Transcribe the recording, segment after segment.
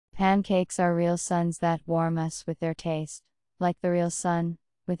Pancakes are real suns that warm us with their taste, like the real sun,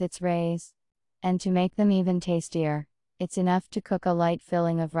 with its rays. And to make them even tastier, it's enough to cook a light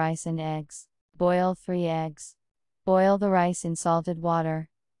filling of rice and eggs. Boil 3 eggs. Boil the rice in salted water,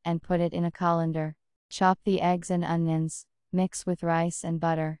 and put it in a colander. Chop the eggs and onions, mix with rice and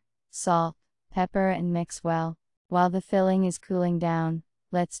butter, salt, pepper and mix well. While the filling is cooling down,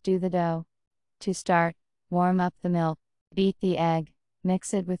 let's do the dough. To start, warm up the milk. Beat the egg,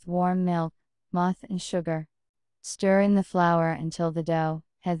 mix it with warm milk, moth and sugar. Stir in the flour until the dough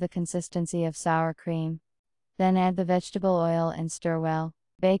has the consistency of sour cream. Then add the vegetable oil and stir well.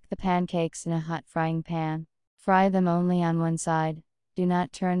 Bake the pancakes in a hot frying pan. Fry them only on one side. Do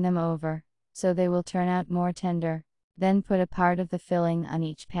not turn them over, so they will turn out more tender. Then put a part of the filling on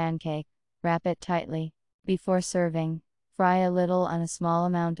each pancake. Wrap it tightly. Before serving, fry a little on a small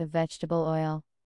amount of vegetable oil.